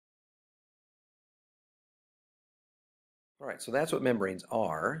All right, so that's what membranes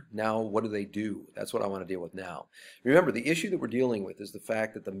are. Now, what do they do? That's what I want to deal with now. Remember, the issue that we're dealing with is the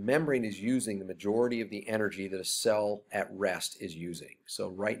fact that the membrane is using the majority of the energy that a cell at rest is using. So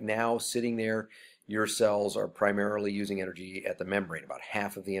right now, sitting there, your cells are primarily using energy at the membrane. About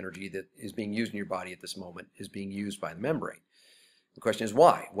half of the energy that is being used in your body at this moment is being used by the membrane. The question is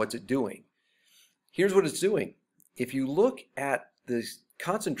why? What's it doing? Here's what it's doing. If you look at the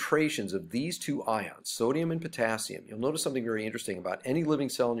concentrations of these two ions, sodium and potassium, you'll notice something very interesting about any living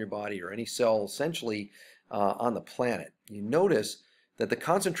cell in your body or any cell essentially on the planet. You notice that the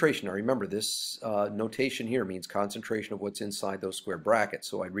concentration, now remember this notation here means concentration of what's inside those square brackets,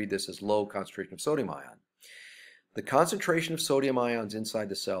 so I read this as low concentration of sodium ion. The concentration of sodium ions inside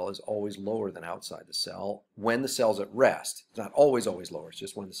the cell is always lower than outside the cell when the cell's at rest. It's not always lower, it's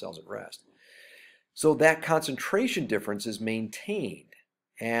just when the cell's at rest. So that concentration difference is maintained,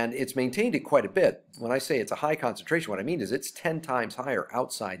 and it's maintained it quite a bit. When I say it's a high concentration, what I mean is it's 10 times higher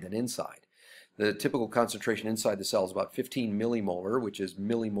outside than inside. The typical concentration inside the cell is about 15 millimolar, which is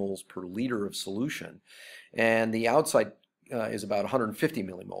millimoles per liter of solution, and the outside is about 150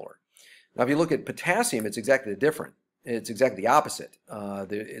 millimolar. Now, if you look at potassium, it's exactly different. It's exactly the opposite.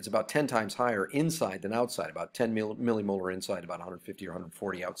 It's about 10 times higher inside than outside, about 10 millimolar inside, about 150 or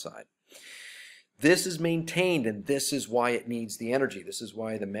 140 outside. This is maintained, and this is why it needs the energy. This is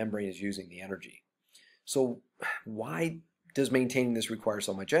why the membrane is using the energy. So why does maintaining this require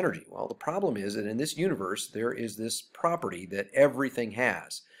so much energy? Well, the problem is that in this universe, there is this property that everything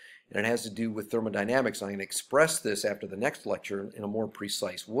has, and it has to do with thermodynamics. I'm going to express this after the next lecture in a more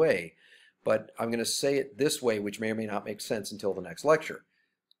precise way, but I'm going to say it this way, which may or may not make sense until the next lecture.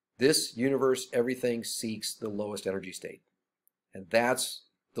 This universe, everything seeks the lowest energy state, and that's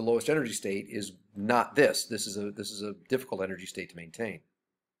the lowest energy state is not this. This is a difficult energy state to maintain.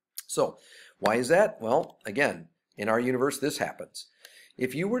 So why is that? Well, again, in our universe, this happens.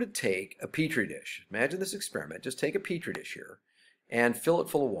 If you were to take a petri dish, imagine this experiment, just take a petri dish here and fill it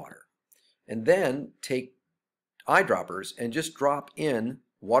full of water, and then take eyedroppers and just drop in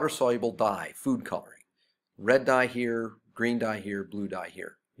water-soluble dye, food coloring. Red dye here, green dye here, blue dye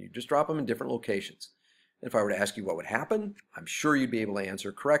here. You just drop them in different locations. If I were to ask you what would happen, I'm sure you'd be able to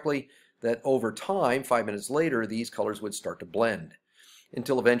answer correctly that over time, 5 minutes later, these colors would start to blend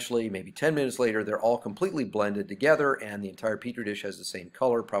until eventually, maybe 10 minutes later, they're all completely blended together and the entire petri dish has the same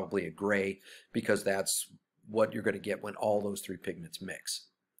color, probably a gray, because that's what you're going to get when all those three pigments mix.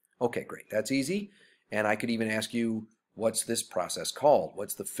 Okay, great. That's easy. And I could even ask you, what's this process called?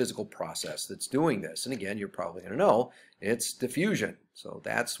 What's the physical process that's doing this? And again, you're probably going to know it's diffusion. So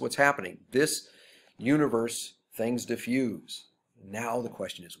that's what's happening. This universe, things diffuse. Now the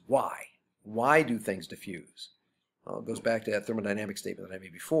question is why? Why do things diffuse? Well, it goes back to that thermodynamic statement that I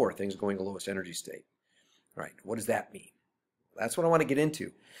made before, things going to lowest energy state. All right, what does that mean? That's what I want to get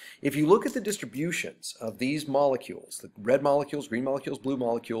into. If you look at the distributions of these molecules, the red molecules, green molecules, blue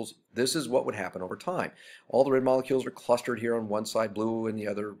molecules, this is what would happen over time. All the red molecules are clustered here on one side, blue in the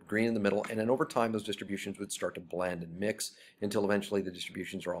other, green in the middle, and then over time those distributions would start to blend and mix until eventually the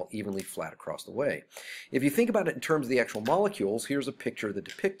distributions are all evenly flat across the way. If you think about it in terms of the actual molecules, here's a picture that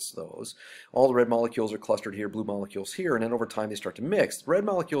depicts those. All the red molecules are clustered here, blue molecules here, and then over time they start to mix. The red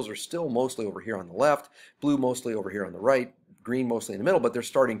molecules are still mostly over here on the left, blue mostly over here on the right, green mostly in the middle, but they're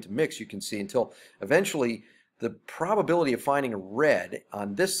starting to mix, you can see, until eventually the probability of finding a red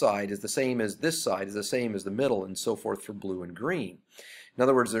on this side is the same as this side, is the same as the middle, and so forth for blue and green. In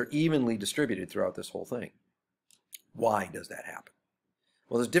other words, they're evenly distributed throughout this whole thing. Why does that happen?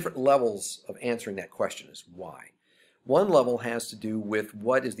 Well, there's different levels of answering that question is why. One level has to do with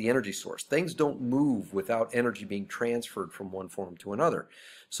what is the energy source. Things don't move without energy being transferred from one form to another.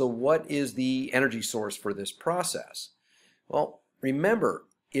 So what is the energy source for this process? Well, remember,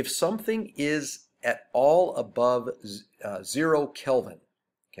 if something is at all above 0 Kelvin,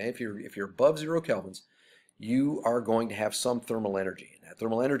 okay, if you're above 0 kelvins, you are going to have some thermal energy. And that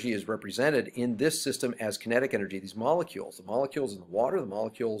thermal energy is represented in this system as kinetic energy. These molecules, the molecules in the water, the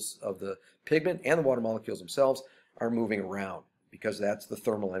molecules of the pigment, and the water molecules themselves are moving around because that's the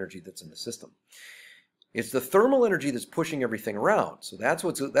thermal energy that's in the system. It's the thermal energy that's pushing everything around. So that's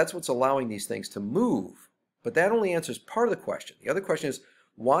what's allowing these things to move. But that only answers part of the question. The other question is,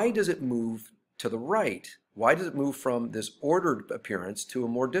 why does it move to the right? Why does it move from this ordered appearance to a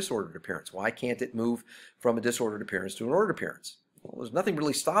more disordered appearance? Why can't it move from a disordered appearance to an ordered appearance? Well, there's nothing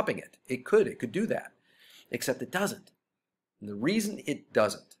really stopping it. It could do that, except it doesn't. And the reason it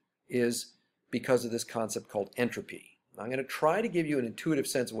doesn't is because of this concept called entropy. Now, I'm going to try to give you an intuitive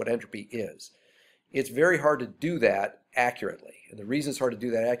sense of what entropy is. it's very hard to do that accurately. And the reason it's hard to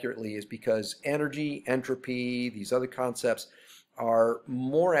do that accurately is because energy, entropy, these other concepts are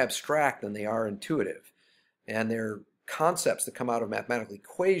more abstract than they are intuitive. And they're concepts that come out of mathematical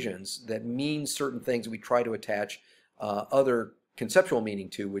equations that mean certain things that we try to attach other conceptual meaning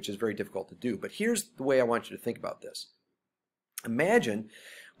to, which is very difficult to do. But here's the way I want you to think about this. Imagine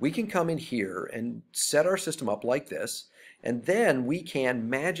we can come in here and set our system up like this, and then we can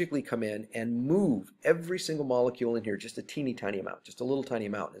magically come in and move every single molecule in here just a teeny tiny amount, just a little tiny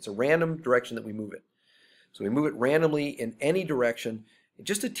amount. It's a random direction that we move it. So we move it randomly in any direction,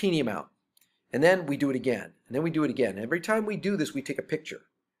 just a teeny amount. And then we do it again, and then we do it again. Every time we do this, we take a picture.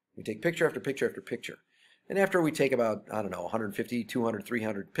 We take picture after picture after picture. And after we take about, I don't know, 150, 200,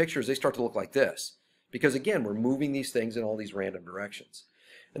 300 pictures, they start to look like this. Because again, we're moving these things in all these random directions.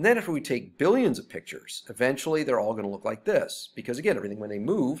 And then after we take billions of pictures, eventually they're all going to look like this. Because again, everything when they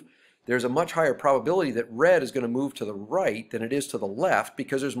move, there's a much higher probability that red is going to move to the right than it is to the left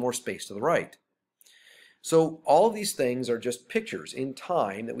because there's more space to the right. So all of these things are just pictures in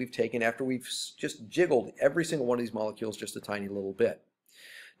time that we've taken after we've just jiggled every single one of these molecules just a tiny little bit.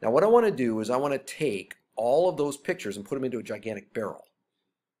 Now what I want to do is I want to take all of those pictures and put them into a gigantic barrel.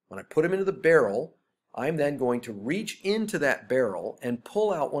 When I put them into the barrel, I'm then going to reach into that barrel and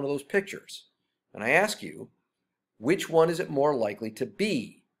pull out one of those pictures. And I ask you, which one is it more likely to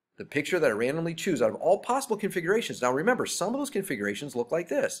be? The picture that I randomly choose out of all possible configurations. Now remember, some of those configurations look like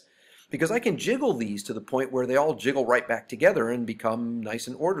this, because I can jiggle these to the point where they all jiggle right back together and become nice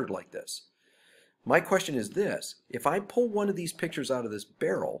and ordered like this. My question is this: if I pull one of these pictures out of this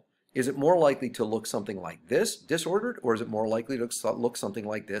barrel, is it more likely to look something like this, disordered, or is it more likely to look something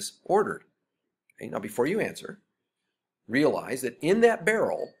like this, ordered? Okay, now before you answer, realize that in that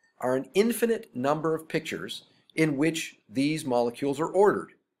barrel are an infinite number of pictures in which these molecules are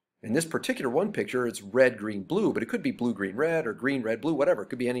ordered. In this particular one picture, it's red, green, blue, but it could be blue, green, red, or green, red, blue, whatever. It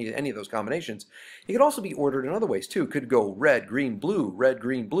could be any of those combinations. It could also be ordered in other ways too. It could go red, green, blue, red,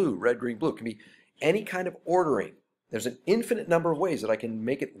 green, blue, red, green, blue. It can be any kind of ordering. There's an infinite number of ways that I can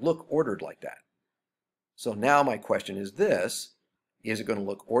make it look ordered like that. So now my question is this: is it going to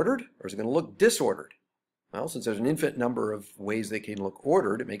look ordered or is it going to look disordered? Well, since there's an infinite number of ways they can look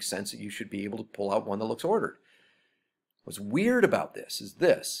ordered, it makes sense that you should be able to pull out one that looks ordered. What's weird about this is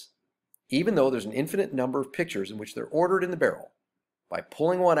this: even though there's an infinite number of pictures in which they're ordered in the barrel, by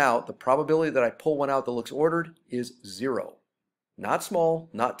pulling one out, the probability that I pull one out that looks ordered is 0. Not small,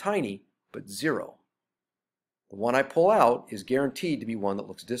 not tiny, but 0. The one I pull out is guaranteed to be one that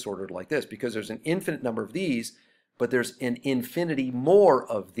looks disordered like this, because there's an infinite number of these, but there's an infinity more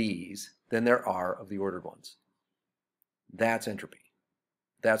of these than there are of the ordered ones. That's entropy.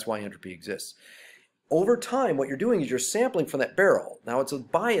 That's why entropy exists. Over time, what you're doing is you're sampling from that barrel. Now, it's a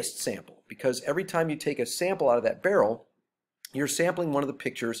biased sample, because every time you take a sample out of that barrel, you're sampling one of the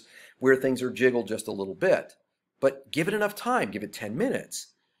pictures where things are jiggled just a little bit. But give it enough time, give it 10 minutes.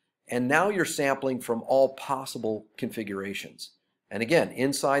 And now you're sampling from all possible configurations. And again,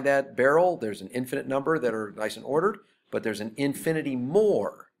 inside that barrel, there's an infinite number that are nice and ordered, but there's an infinity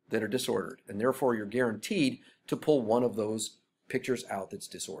more that are disordered. And therefore, you're guaranteed to pull one of those pictures out that's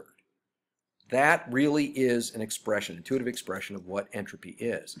disordered. That really is an expression, intuitive expression of what entropy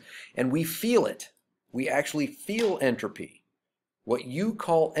is. And we feel it. We actually feel entropy. What you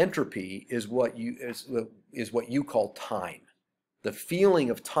call entropy is what you call time. The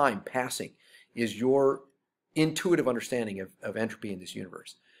feeling of time passing is your intuitive understanding of entropy in this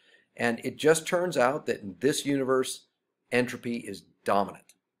universe. And it just turns out that in this universe, entropy is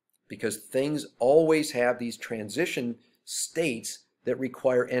dominant, because things always have these transition states that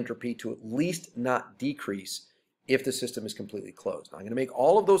require entropy to at least not decrease if the system is completely closed. Now, I'm going to make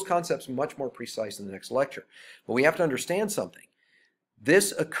all of those concepts much more precise in the next lecture, but we have to understand something.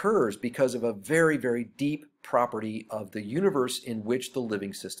 This occurs because of a very, very deep property of the universe in which the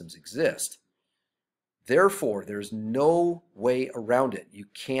living systems exist. Therefore, there's no way around it. You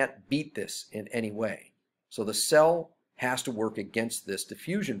can't beat this in any way. So the cell has to work against this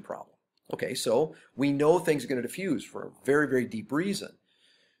diffusion problem. Okay, so we know things are going to diffuse for a very, very deep reason.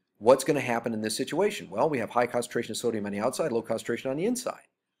 What's going to happen in this situation? Well, we have high concentration of sodium on the outside, low concentration on the inside.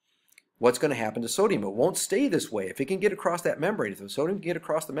 What's going to happen to sodium? It won't stay this way. If it can get across that membrane, if the sodium can get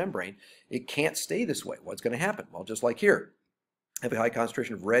across the membrane, it can't stay this way. What's going to happen? Well, just like here. I have a high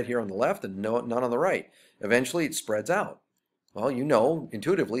concentration of red here on the left and none on the right. Eventually, it spreads out. Well, you know,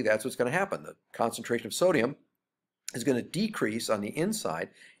 intuitively, that's what's going to happen. The concentration of sodium is going to decrease on the inside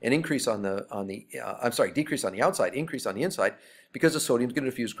and increase on the decrease on the outside, increase on the inside, because the sodium is going to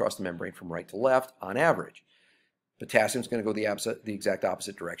diffuse across the membrane from right to left on average. Potassium is going to go the exact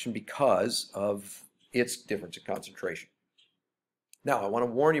opposite direction because of its difference in concentration. Now, I want to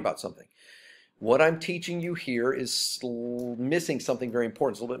warn you about something. What I'm teaching you here is missing something very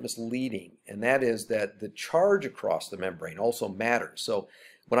important. It's a little bit misleading, and that is that the charge across the membrane also matters. So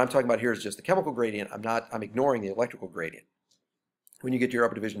what I'm talking about here is just the chemical gradient. I'm ignoring the electrical gradient. When you get to your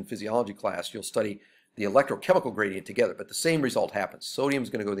upper division physiology class, you'll study the electrochemical gradient together, but the same result happens. Sodium is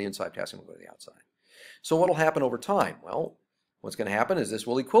going to go to the inside, potassium will go to the outside. So what will happen over time? Well, what's going to happen is this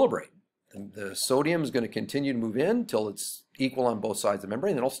will equilibrate. The sodium is going to continue to move in until it's equal on both sides of the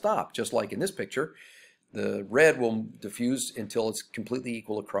membrane, then it'll stop. Just like in this picture, the red will diffuse until it's completely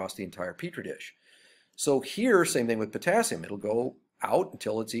equal across the entire petri dish. So here, same thing with potassium. It'll go out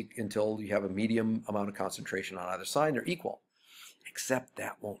until you have a medium amount of concentration on either side, and they're equal. Except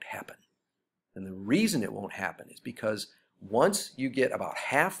that won't happen. And the reason it won't happen is because once you get about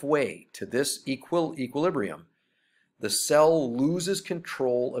halfway to this equilibrium, the cell loses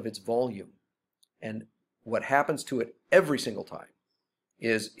control of its volume. And what happens to it every single time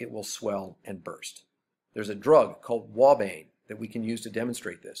is it will swell and burst. There's a drug called wabane that we can use to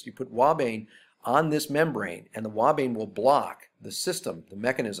demonstrate this. You put wabane on this membrane, and the wabane will block the system, the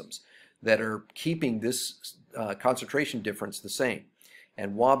mechanisms that are keeping this concentration difference the same.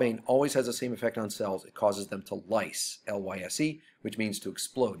 And wabane always has the same effect on cells. It causes them to lyse, L-Y-S-E, which means to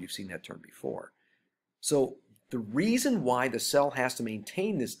explode. You've seen that term before. So the reason why the cell has to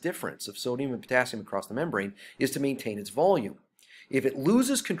maintain this difference of sodium and potassium across the membrane is to maintain its volume. If it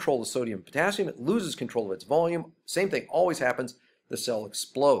loses control of sodium and potassium, it loses control of its volume. Same thing always happens. The cell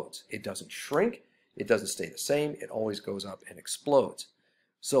explodes. It doesn't shrink. It doesn't stay the same. It always goes up and explodes.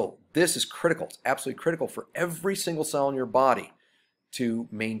 So this is critical. It's absolutely critical for every single cell in your body to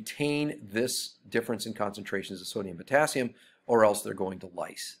maintain this difference in concentrations of sodium and potassium, or else they're going to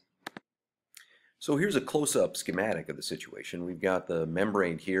lyse. So here's a close-up schematic of the situation. We've got the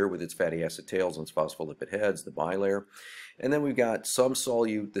membrane here with its fatty acid tails and its phospholipid heads, the bilayer. And then we've got some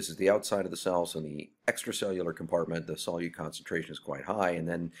solute. This is the outside of the cell, so in the extracellular compartment, the solute concentration is quite high. And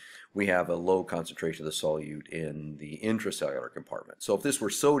then we have a low concentration of the solute in the intracellular compartment. So if this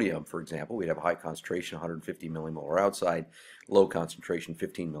were sodium, for example, we'd have a high concentration, 150 millimolar outside, low concentration,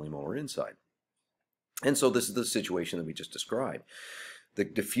 15 millimolar inside. And so this is the situation that we just described. The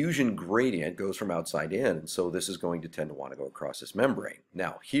diffusion gradient goes from outside in, and so this is going to tend to want to go across this membrane.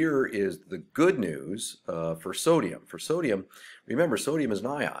 Now, here is the good news for sodium. For sodium, remember, sodium is an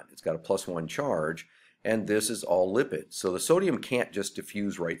ion. It's got a +1 charge, and this is all lipids. So the sodium can't just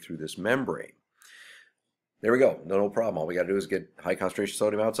diffuse right through this membrane. There we go. No problem. All we got to do is get high concentration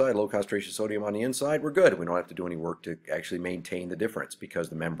sodium outside, low concentration sodium on the inside. We're good. We don't have to do any work to actually maintain the difference because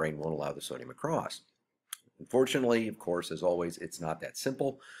the membrane won't allow the sodium across. Unfortunately, of course, as always, it's not that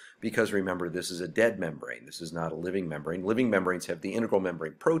simple because remember, this is a dead membrane. This is not a living membrane. Living membranes have the integral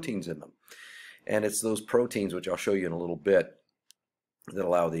membrane proteins in them. And it's those proteins, which I'll show you in a little bit, that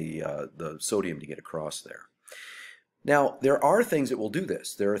allow the sodium to get across there. Now, there are things that will do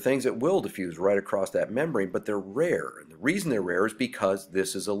this. There are things that will diffuse right across that membrane, but they're rare. And the reason they're rare is because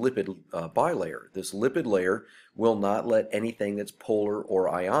this is a lipid bilayer. This lipid layer will not let anything that's polar or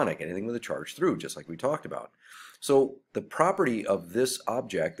ionic, anything with a charge through, just like we talked about. So the property of this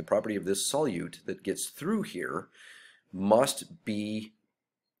object, the property of this solute that gets through here, must be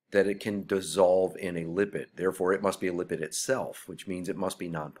that it can dissolve in a lipid. Therefore, it must be a lipid itself, which means it must be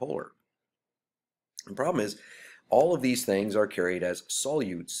nonpolar. The problem is, all of these things are carried as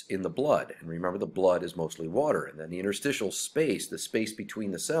solutes in the blood. And remember, the blood is mostly water. And then the interstitial space, the space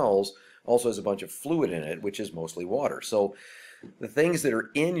between the cells, also has a bunch of fluid in it, which is mostly water. So the things that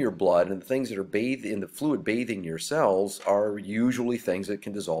are in your blood and the things that are bathed in the fluid bathing your cells are usually things that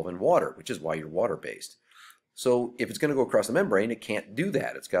can dissolve in water, which is why you're water-based. So if it's going to go across the membrane, it can't do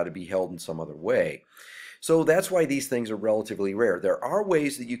that. It's got to be held in some other way. So that's why these things are relatively rare. There are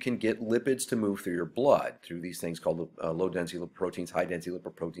ways that you can get lipids to move through your blood, through these things called low-density lipoproteins, high-density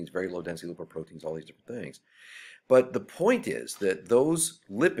lipoproteins, very low-density lipoproteins, all these different things. But the point is that those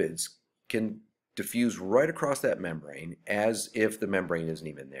lipids can diffuse right across that membrane as if the membrane isn't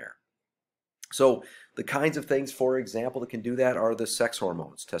even there. So the kinds of things, for example, that can do that are the sex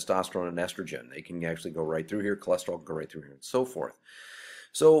hormones, testosterone and estrogen. They can actually go right through here, cholesterol can go right through here, and so forth.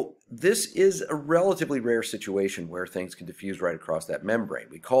 So this is a relatively rare situation where things can diffuse right across that membrane.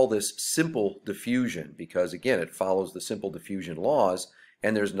 We call this simple diffusion because, again, it follows the simple diffusion laws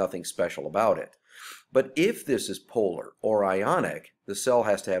and there's nothing special about it. But if this is polar or ionic, the cell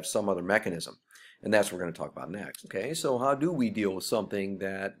has to have some other mechanism, and that's what we're going to talk about next. Okay, so how do we deal with something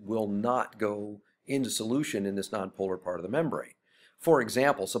that will not go into solution in this nonpolar part of the membrane? For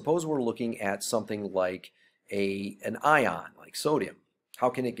example, suppose we're looking at something like an ion like sodium. How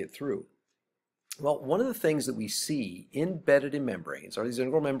can it get through? Well, one of the things that we see embedded in membranes are these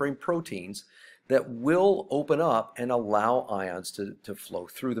integral membrane proteins that will open up and allow ions to flow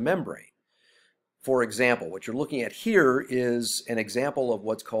through the membrane. For example, what you're looking at here is an example of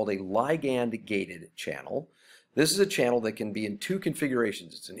what's called a ligand-gated channel. This is a channel that can be in two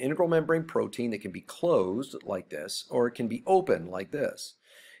configurations. It's an integral membrane protein that can be closed like this, or it can be open like this.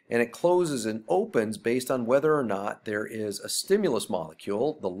 And it closes and opens based on whether or not there is a stimulus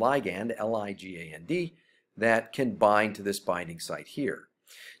molecule, the ligand, L-I-G-A-N-D, that can bind to this binding site here.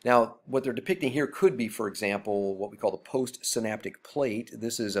 Now, what they're depicting here could be, for example, what we call the postsynaptic plate.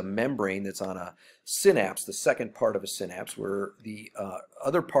 This is a membrane that's on a synapse, the second part of a synapse, where the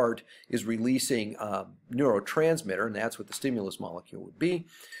other part is releasing a neurotransmitter, and that's what the stimulus molecule would be.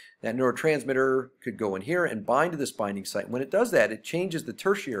 That neurotransmitter could go in here and bind to this binding site. When it does that, it changes the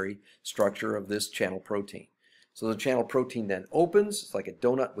tertiary structure of this channel protein. So the channel protein then opens. It's like a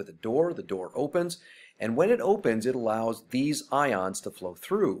donut with a door. The door opens. And when it opens, it allows these ions to flow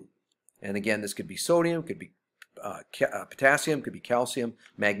through. And again, this could be sodium, could be potassium, could be calcium,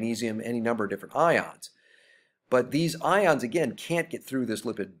 magnesium, any number of different ions. But these ions, again, can't get through this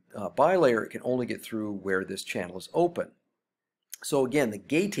lipid bilayer. It can only get through where this channel is open. So again, the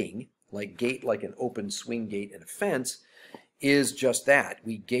gating, like an open swing gate in a fence, is just that.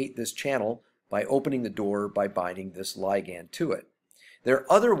 We gate this channel by opening the door by binding this ligand to it. There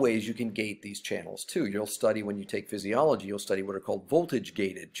are other ways you can gate these channels too. You'll study, when you take physiology, you'll study what are called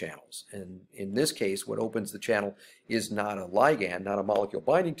voltage-gated channels. And in this case, what opens the channel is not a ligand, not a molecule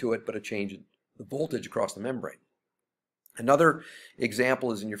binding to it, but a change in the voltage across the membrane. Another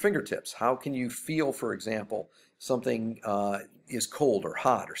example is in your fingertips. How can you feel, for example, something is cold or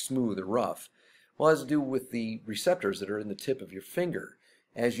hot or smooth or rough? Well, it has to do with the receptors that are in the tip of your finger.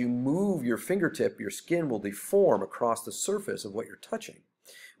 As you move your fingertip, your skin will deform across the surface of what you're touching.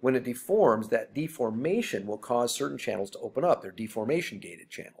 When it deforms, that deformation will cause certain channels to open up. They're deformation-gated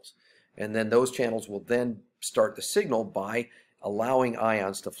channels. And then those channels will then start the signal by allowing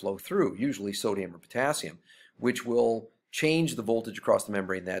ions to flow through, usually sodium or potassium, which will change the voltage across the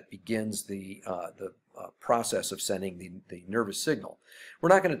membrane. That begins the process of sending the nervous signal. We're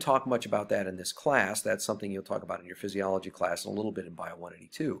not going to talk much about that in this class. That's something you'll talk about in your physiology class and a little bit in Bio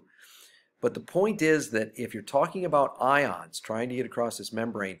 182. But the point is that if you're talking about ions trying to get across this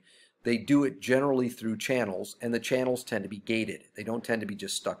membrane, they do it generally through channels, and the channels tend to be gated. They don't tend to be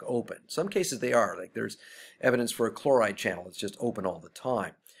just stuck open. In some cases they are, like there's evidence for a chloride channel that's just open all the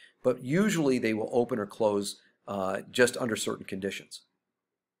time. But usually they will open or close just under certain conditions.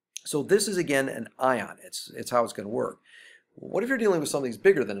 So this is, again, an ion. It's how it's going to work. What if you're dealing with something that's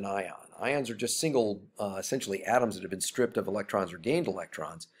bigger than an ion? Ions are just single, essentially atoms that have been stripped of electrons or gained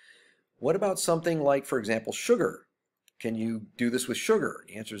electrons. What about something like, for example, sugar? Can you do this with sugar?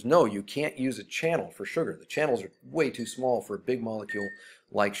 The answer is no. You can't use a channel for sugar. The channels are way too small for a big molecule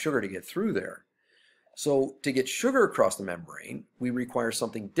like sugar to get through there. So to get sugar across the membrane, we require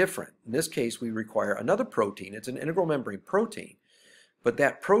something different. In this case, we require another protein. It's an integral membrane protein. But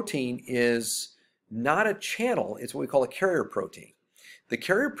that protein is not a channel. It's what we call a carrier protein. The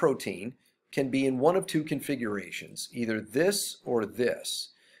carrier protein can be in one of two configurations, either this or this.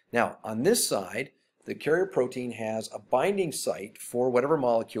 Now, on this side, the carrier protein has a binding site for whatever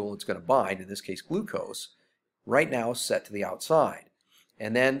molecule it's going to bind, in this case glucose, right now set to the outside.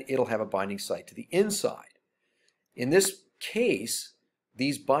 And then it'll have a binding site to the inside. In this case,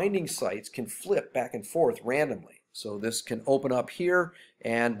 these binding sites can flip back and forth randomly. So this can open up here,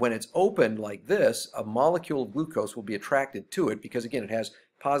 and when it's open like this, a molecule of glucose will be attracted to it because, again, it has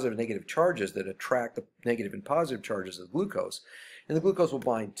positive and negative charges that attract the negative and positive charges of glucose. And the glucose will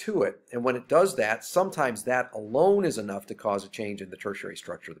bind to it. And when it does that, sometimes that alone is enough to cause a change in the tertiary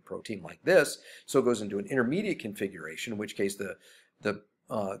structure of the protein like this. So it goes into an intermediate configuration, in which case the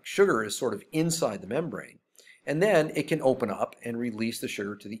sugar is sort of inside the membrane. And then it can open up and release the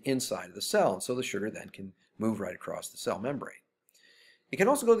sugar to the inside of the cell. And so the sugar then can move right across the cell membrane. It can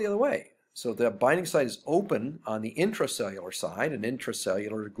also go the other way. So the binding site is open on the intracellular side. An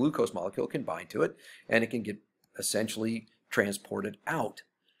intracellular glucose molecule can bind to it, and it can get essentially transported out.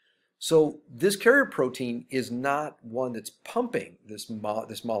 So this carrier protein is not one that's pumping this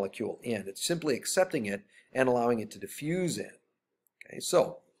molecule in. It's simply accepting it and allowing it to diffuse in. Okay,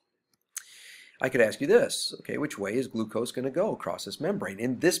 so I could ask you this, okay, which way is glucose going to go across this membrane?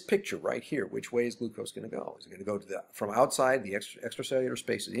 In this picture right here, which way is glucose going to go? Is it going to go to from outside the extracellular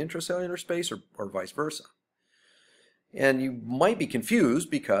space to the intracellular space, or vice versa? And you might be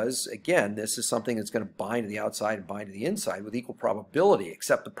confused because, again, this is something that's going to bind to the outside and bind to the inside with equal probability,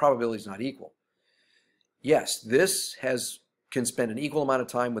 except the probability is not equal. Yes, can spend an equal amount of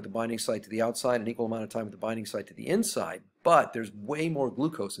time with the binding site to the outside, an equal amount of time with the binding site to the inside, but there's way more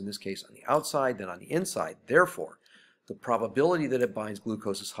glucose in this case on the outside than on the inside. Therefore, the probability that it binds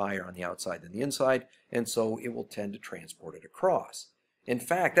glucose is higher on the outside than the inside, and so it will tend to transport it across. In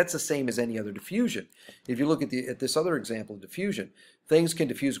fact, that's the same as any other diffusion. If you look at this other example of diffusion, things can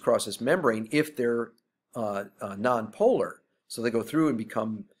diffuse across this membrane if they're nonpolar. So they go through and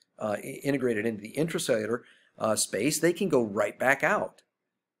become integrated into the intracellular space. They can go right back out.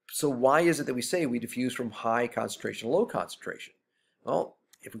 So why is it that we say we diffuse from high concentration to low concentration? Well,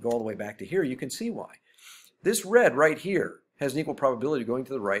 if we go all the way back to here, you can see why. This red right here has an equal probability of going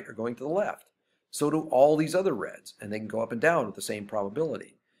to the right or going to the left. So do all these other reds, and they can go up and down with the same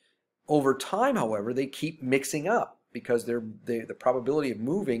probability. Over time, however, they keep mixing up because the probability of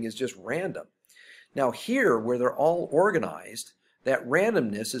moving is just random. Now here, where they're all organized, that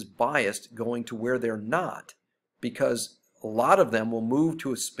randomness is biased going to where they're not, because a lot of them will move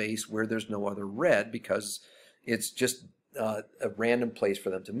to a space where there's no other red because it's just a random place for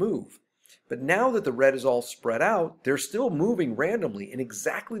them to move. But now that the red is all spread out, they're still moving randomly in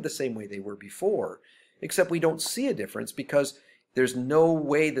exactly the same way they were before, except we don't see a difference because there's no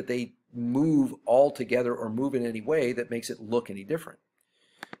way that they move all together or move in any way that makes it look any different.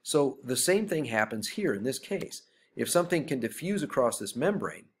 So the same thing happens here in this case. If something can diffuse across this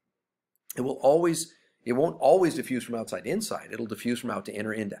membrane, it won't always diffuse from outside to inside. It'll diffuse from out to in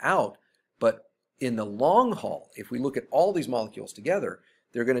or in to out. But in the long haul, if we look at all these molecules together,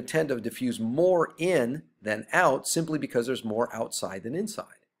 they're going to tend to diffuse more in than out simply because there's more outside than inside.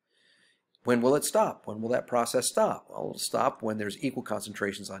 When will it stop? When will that process stop? Well, it'll stop when there's equal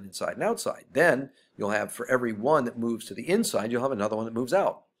concentrations on inside and outside. Then you'll have, for every one that moves to the inside, you'll have another one that moves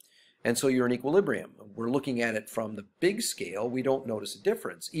out. And so you're in equilibrium. We're looking at it from the big scale. We don't notice a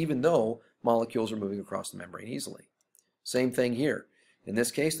difference, even though molecules are moving across the membrane easily. Same thing here. In this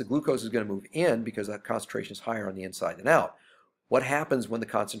case, the glucose is going to move in because that concentration is higher on the inside than out. What happens when the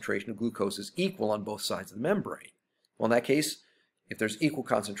concentration of glucose is equal on both sides of the membrane? Well, in that case, if there's equal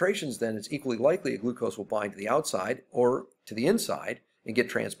concentrations, then it's equally likely a glucose will bind to the outside or to the inside and get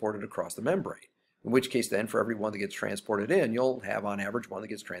transported across the membrane. In which case then, for every one that gets transported in, you'll have on average one that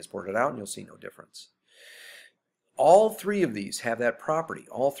gets transported out, and you'll see no difference. All three of these have that property.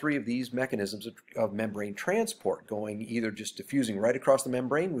 All three of these mechanisms of membrane transport, going either just diffusing right across the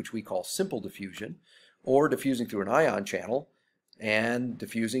membrane, which we call simple diffusion, or diffusing through an ion channel, and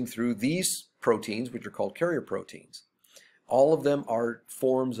diffusing through these proteins, which are called carrier proteins. All of them are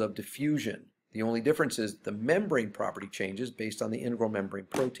forms of diffusion. The only difference is the membrane property changes based on the integral membrane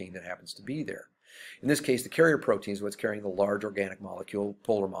protein that happens to be there. In this case, the carrier protein is what's carrying the large organic molecule,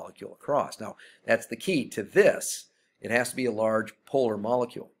 polar molecule across. Now, that's the key to this. It has to be a large polar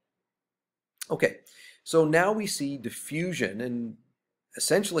molecule. Okay, so now we see diffusion, and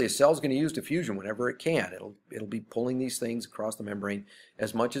essentially a cell is going to use diffusion whenever it can. It'll be pulling these things across the membrane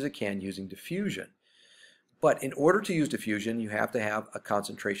as much as it can using diffusion. But in order to use diffusion, you have to have a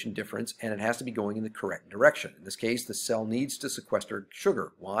concentration difference, and it has to be going in the correct direction. In this case, the cell needs to sequester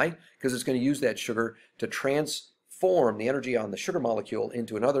sugar. Why? Because it's going to use that sugar to transform the energy on the sugar molecule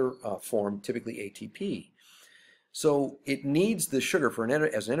into another form, typically ATP. So it needs the sugar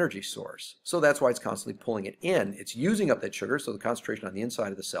as an energy source. So that's why it's constantly pulling it in. It's using up that sugar, so the concentration on the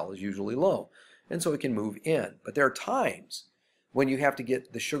inside of the cell is usually low. And so it can move in. But there are times when you have to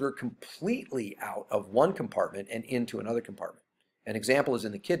get the sugar completely out of one compartment and into another compartment. An example is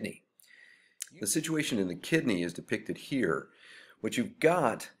in the kidney. The situation in the kidney is depicted here. What you've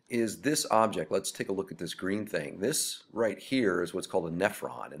got is this object. Let's take a look at this green thing. This right here is what's called a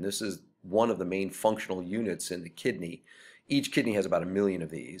nephron, and this is one of the main functional units in the kidney. Each kidney has about 1 million of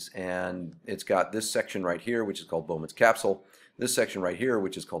these, and it's got this section right here, which is called Bowman's capsule. This section right here,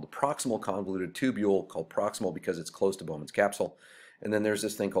 which is called the proximal convoluted tubule, called proximal because it's close to Bowman's capsule. And then there's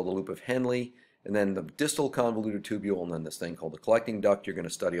this thing called the loop of Henle, and then the distal convoluted tubule, and then this thing called the collecting duct. You're going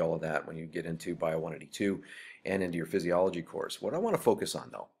to study all of that when you get into Bio 182 and into your physiology course. What I want to focus on,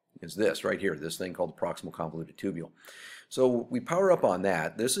 though, is this right here, this thing called the proximal convoluted tubule. So we power up on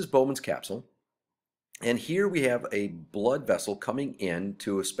that. This is Bowman's capsule. And here we have a blood vessel coming in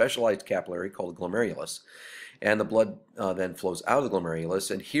to a specialized capillary called the glomerulus. And the blood then flows out of the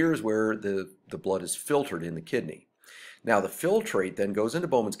glomerulus, and here's where the blood is filtered in the kidney. Now the filtrate then goes into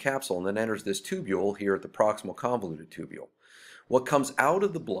Bowman's capsule and then enters this tubule here at the proximal convoluted tubule. What comes out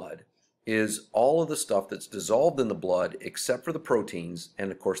of the blood is all of the stuff that's dissolved in the blood except for the proteins,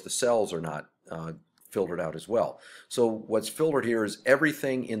 and of course the cells are not filtered out as well. So what's filtered here is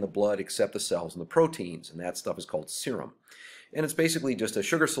everything in the blood except the cells and the proteins, and that stuff is called serum. And it's basically just a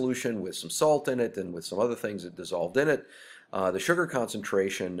sugar solution with some salt in it and with some other things that dissolved in it. The sugar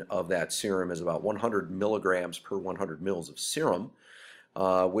concentration of that serum is about 100 milligrams per 100 mils of serum,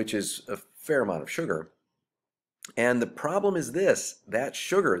 which is a fair amount of sugar. And the problem is this: that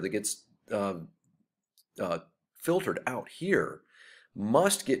sugar that gets filtered out here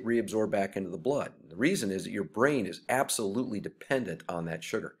must get reabsorbed back into the blood. The reason is that your brain is absolutely dependent on that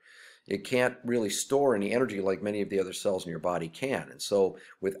sugar. It can't really store any energy like many of the other cells in your body can. And so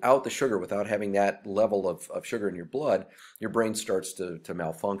without the sugar, without having that level of sugar in your blood, your brain starts to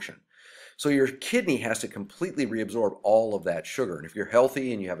malfunction. So your kidney has to completely reabsorb all of that sugar. And if you're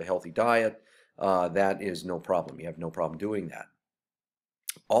healthy and you have a healthy diet, that is no problem. You have no problem doing that.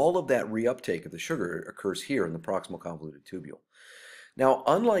 All of that reuptake of the sugar occurs here in the proximal convoluted tubule. Now,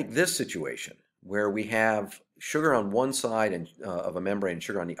 unlike this situation, where we have sugar on one side of a membrane and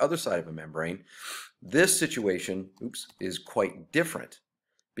sugar on the other side of a membrane, this situation, is quite different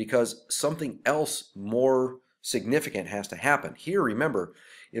because something else more significant has to happen. Here, remember,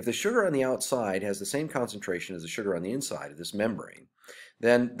 if the sugar on the outside has the same concentration as the sugar on the inside of this membrane,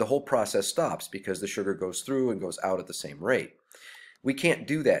 then the whole process stops because the sugar goes through and goes out at the same rate. We can't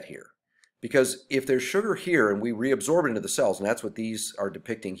do that here. Because if there's sugar here and we reabsorb it into the cells, and that's what these are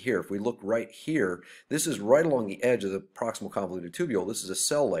depicting here, if we look right here, this is right along the edge of the proximal convoluted tubule. This is a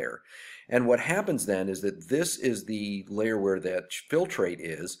cell layer. And what happens then is that this is the layer where that filtrate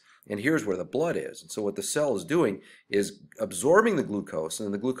is, and here's where the blood is. And so what the cell is doing is absorbing the glucose,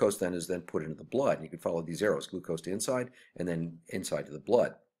 and the glucose then is then put into the blood. And you can follow these arrows, glucose to inside, and then inside to the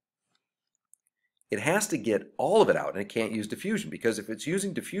blood. It has to get all of it out, and it can't use diffusion, because if it's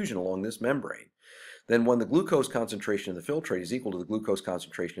using diffusion along this membrane, then when the glucose concentration in the filtrate is equal to the glucose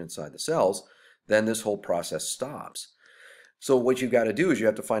concentration inside the cells, then this whole process stops. So what you've got to do is you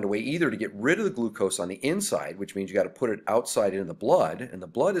have to find a way either to get rid of the glucose on the inside, which means you got to put it outside into the blood, and the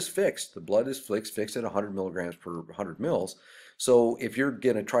blood is fixed. The blood is fixed at 100 milligrams per 100 mils. So if you're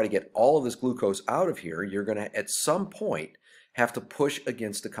going to try to get all of this glucose out of here, you're going to, at some point, have to push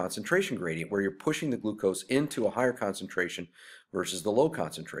against the concentration gradient, where you're pushing the glucose into a higher concentration versus the low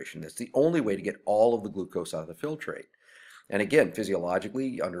concentration. That's the only way to get all of the glucose out of the filtrate. And again,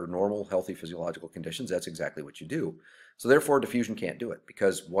 physiologically, under normal, healthy physiological conditions, that's exactly what you do. So therefore, diffusion can't do it,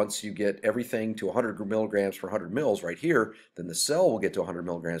 because once you get everything to 100 milligrams per 100 mils right here, then the cell will get to 100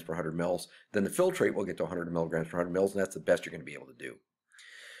 milligrams per 100 mils, then the filtrate will get to 100 milligrams per 100 mils, and that's the best you're going to be able to do.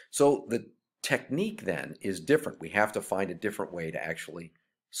 So the technique then is different. We have to find a different way to actually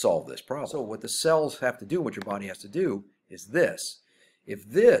solve this problem. So what the cells have to do, what your body has to do, is this. If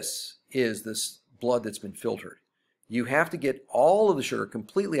this is this blood that's been filtered, you have to get all of the sugar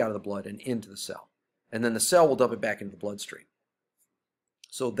completely out of the blood and into the cell. And then the cell will dump it back into the bloodstream.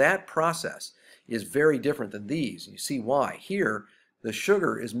 So that process is very different than these. You see why. Here, the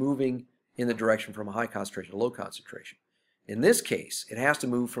sugar is moving in the direction from a high concentration to low concentration. In this case, it has to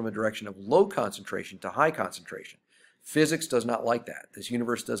move from a direction of low concentration to high concentration. Physics does not like that. This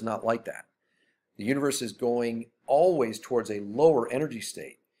universe does not like that. The universe is going always towards a lower energy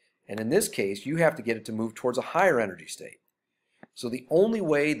state. And in this case, you have to get it to move towards a higher energy state. So the only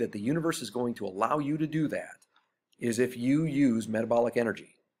way that the universe is going to allow you to do that is if you use metabolic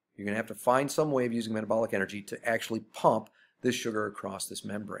energy. You're going to have to find some way of using metabolic energy to actually pump this sugar across this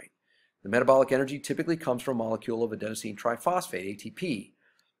membrane. The metabolic energy typically comes from a molecule of adenosine triphosphate, ATP.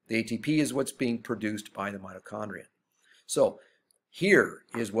 The ATP is what's being produced by the mitochondria. So here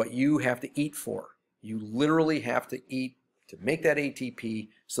is what you have to eat for. You literally have to eat to make that ATP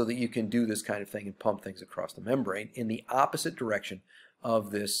so that you can do this kind of thing and pump things across the membrane in the opposite direction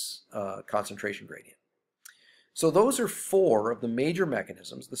of this concentration gradient. So those are four of the major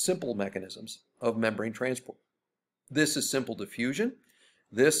mechanisms, the simple mechanisms of membrane transport. This is simple diffusion.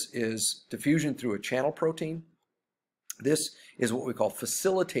 This is diffusion through a channel protein. This is what we call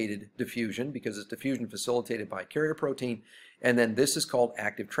facilitated diffusion, because it's diffusion facilitated by a carrier protein. And then this is called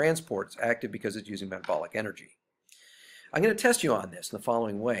active transport. It's active because it's using metabolic energy. I'm going to test you on this in the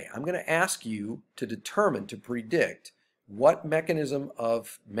following way. I'm going to ask you to determine, to predict, what mechanism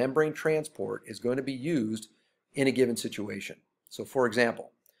of membrane transport is going to be used in a given situation. So for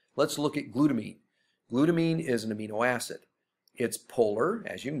example, let's look at glutamine. Glutamine is an amino acid. It's polar,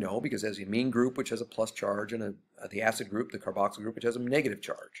 as you know, because it has the amine group, which has a plus charge, and the acid group, the carboxyl group, which has a negative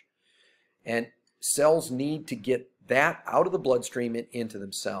charge. And cells need to get that out of the bloodstream and into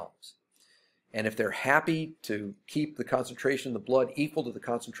themselves. And if they're happy to keep the concentration in the blood equal to the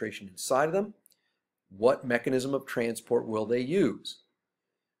concentration inside of them, what mechanism of transport will they use?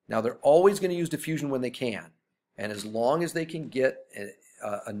 Now, they're always going to use diffusion when they can. And as long as they can get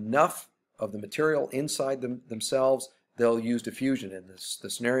enough of the material inside themselves, they'll use diffusion. In the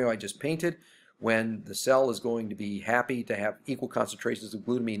scenario I just painted, when the cell is going to be happy to have equal concentrations of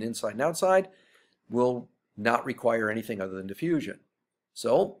glutamine inside and outside, will not require anything other than diffusion.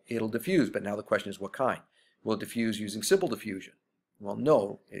 So it'll diffuse, but now the question is what kind? Will it diffuse using simple diffusion? Well,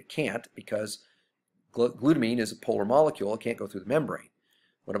 no, it can't, because glutamine is a polar molecule. It can't go through the membrane.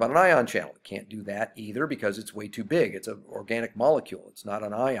 What about an ion channel? It can't do that either because it's way too big. It's an organic molecule. It's not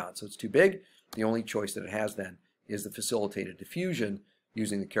an ion, so it's too big. The only choice that it has then is the facilitated diffusion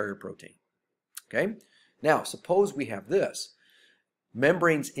using the carrier protein. Okay? Now, suppose we have this.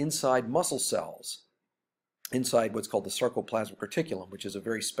 Membranes inside muscle cells, inside what's called the sarcoplasmic reticulum, which is a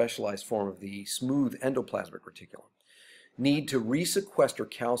very specialized form of the smooth endoplasmic reticulum, need to resequester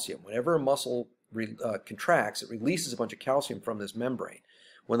calcium. Whenever a muscle contracts, it releases a bunch of calcium from this membrane.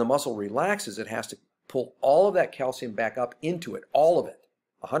 When the muscle relaxes, it has to pull all of that calcium back up into it, all of it,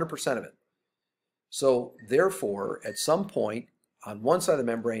 100% of it. So therefore, at some point, on one side of the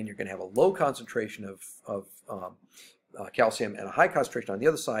membrane, you're going to have a low concentration of calcium and a high concentration on the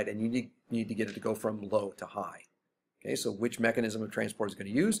other side, and you need to get it to go from low to high. Okay, so which mechanism of transport is going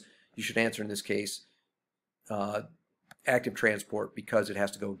to use? You should answer in this case active transport, because it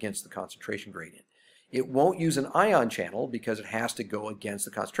has to go against the concentration gradient. It won't use an ion channel because it has to go against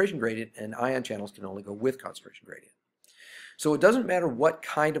the concentration gradient, and ion channels can only go with concentration gradient. So it doesn't matter what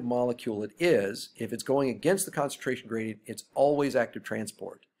kind of molecule it is. If it's going against the concentration gradient, it's always active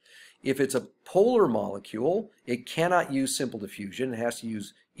transport. If it's a polar molecule, it cannot use simple diffusion. It has to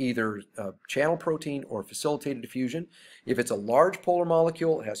use either channel protein or facilitated diffusion. If it's a large polar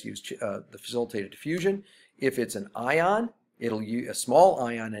molecule, it has to use the facilitated diffusion. If it's an ion, it'll use a small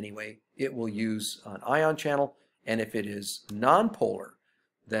ion anyway, it will use an ion channel. And if it is nonpolar,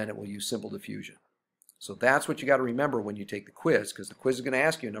 then it will use simple diffusion. So that's what you got to remember when you take the quiz, because the quiz is going to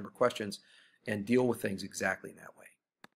ask you a number of questions and deal with things exactly in that way.